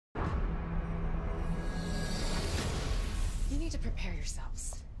need to prepare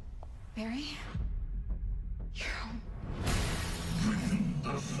yourselves. Barry, you're home.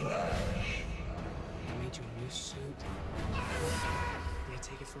 The Flash. I made you a new suit. May I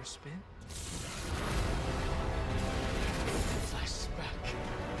take it for a spin? Flash is back.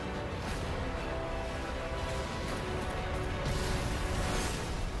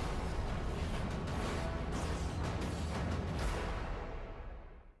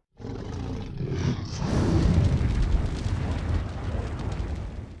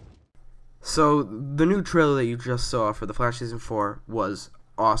 So, the new trailer that you just saw for The Flash Season 4 was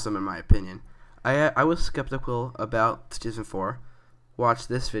awesome in my opinion. I was skeptical about Season 4. Watch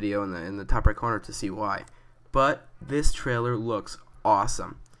this video in the top right corner to see why. But this trailer looks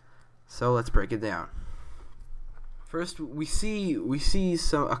awesome. So, let's break it down. First, we see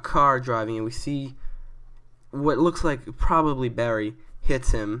a car driving, and we see what looks like probably Barry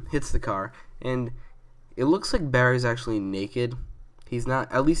hits the car, and it looks like Barry's actually naked. He's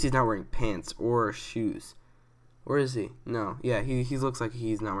not, at least he's not wearing pants or shoes. Or is he? No. Yeah, he looks like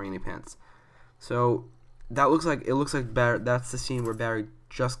he's not wearing any pants. So, it looks like Barry, that's the scene where Barry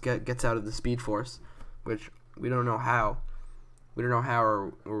just gets out of the Speed Force, which we don't know how. We don't know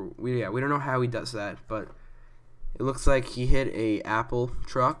how we don't know how he does that, but it looks like he hit a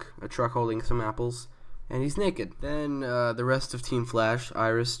truck holding some apples, and he's naked. Then the rest of Team Flash,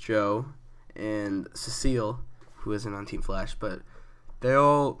 Iris, Joe, and Cecile, who isn't on Team Flash, but they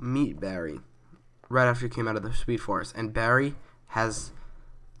all meet Barry right after he came out of the Speed Force, and Barry has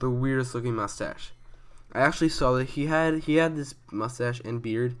the weirdest looking mustache. I actually saw that he had this mustache and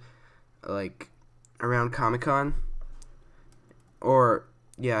beard like around Comic-Con, or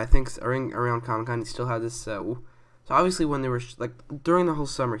yeah, I think around Comic-Con he still had this. So obviously when they were like during the whole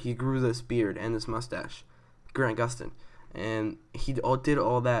summer, he grew this beard and this mustache, Grant Gustin, and he did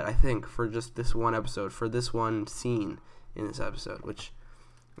all that I think for just this one episode, for this one scene in this episode, which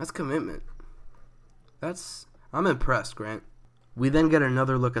that's commitment. I'm impressed, Grant. We then get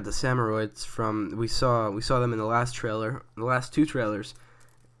another look at the Samuroids from we saw them in the last trailer, the last two trailers,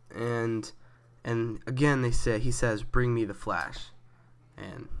 and again he says bring me the Flash,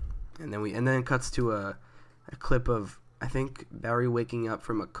 and then it cuts to a clip of I think Barry waking up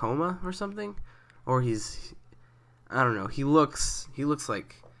from a coma or something, or I don't know, he looks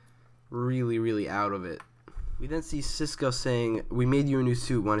like really out of it. We then see Cisco saying, "We made you a new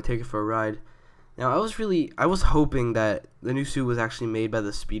suit. Want to take it for a ride?" Now, I was hoping that the new suit was actually made by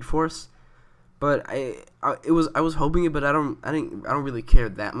the Speed Force, but I was hoping it, but I don't really care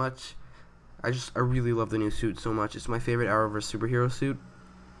that much. I really love the new suit so much. It's my favorite Arrowverse superhero suit.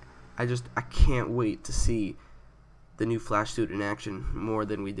 I can't wait to see the new Flash suit in action more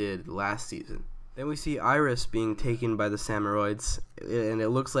than we did last season. Then we see Iris being taken by the Samuroids, and it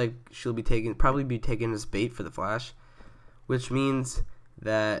looks like she'll probably be taken as bait for the Flash, which means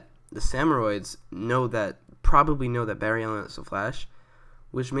that the Samuroids probably know that Barry Allen is the Flash,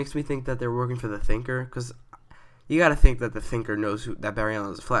 which makes me think that they're working for the Thinker, because you gotta think that the Thinker knows that Barry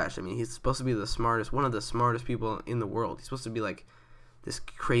Allen is the Flash. I mean, he's supposed to be one of the smartest people in the world. He's supposed to be like this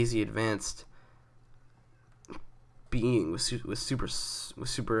crazy advanced being with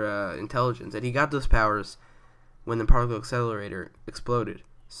super intelligence, and he got those powers when the particle accelerator exploded.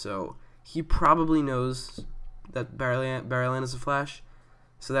 So he probably knows that Barry Allen is a Flash.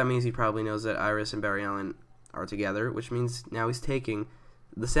 So that means he probably knows that Iris and Barry Allen are together, which means now he's taking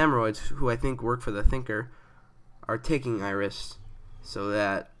the Samuroids, who I think work for the Thinker, are taking Iris so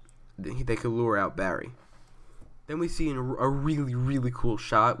that they could lure out Barry. Then we see a really cool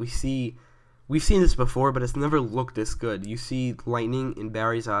shot. We've seen this before, but it's never looked this good. You see lightning in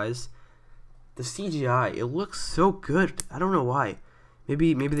Barry's eyes. The CGI, it looks so good. I don't know why.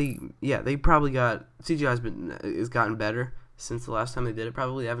 Maybe they probably has gotten better since the last time they did it.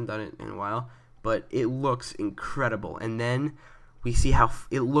 Probably haven't done it in a while, but it looks incredible. And then we see how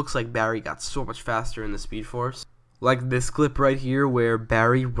it looks like Barry got so much faster in the Speed Force. Like this clip right here where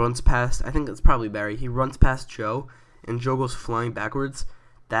Barry runs past, I think it's probably Barry, he runs past Joe, and Joe goes flying backwards.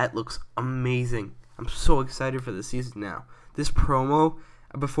 That looks amazing. I'm so excited for the season now.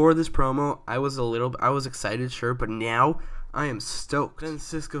 Before this promo, I was excited, sure, but now I am stoked. Then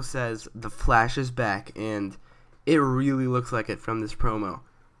Cisco says, "The Flash is back," and it really looks like it from this promo.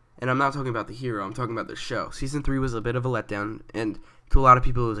 And I'm not talking about the hero, I'm talking about the show. Season 3 was a bit of a letdown, and to a lot of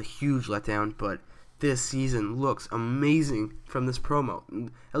people it was a huge letdown, but this season looks amazing from this promo,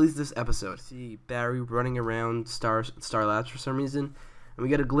 at least this episode. See Barry running around Star Labs for some reason, and we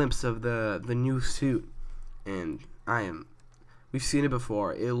get a glimpse of the new suit, and we've seen it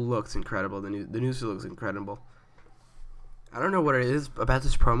before. It looks incredible. The new suit looks incredible. I don't know what it is about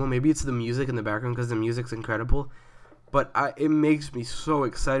this promo. Maybe it's the music in the background, because the music's incredible, but it makes me so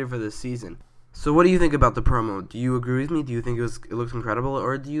excited for this season. So what do you think about the promo? Do you agree with me? Do you think it looks incredible,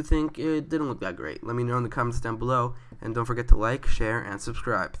 or do you think it didn't look that great? Let me know in the comments down below, and don't forget to like, share, and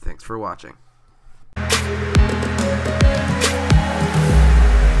subscribe. Thanks for watching.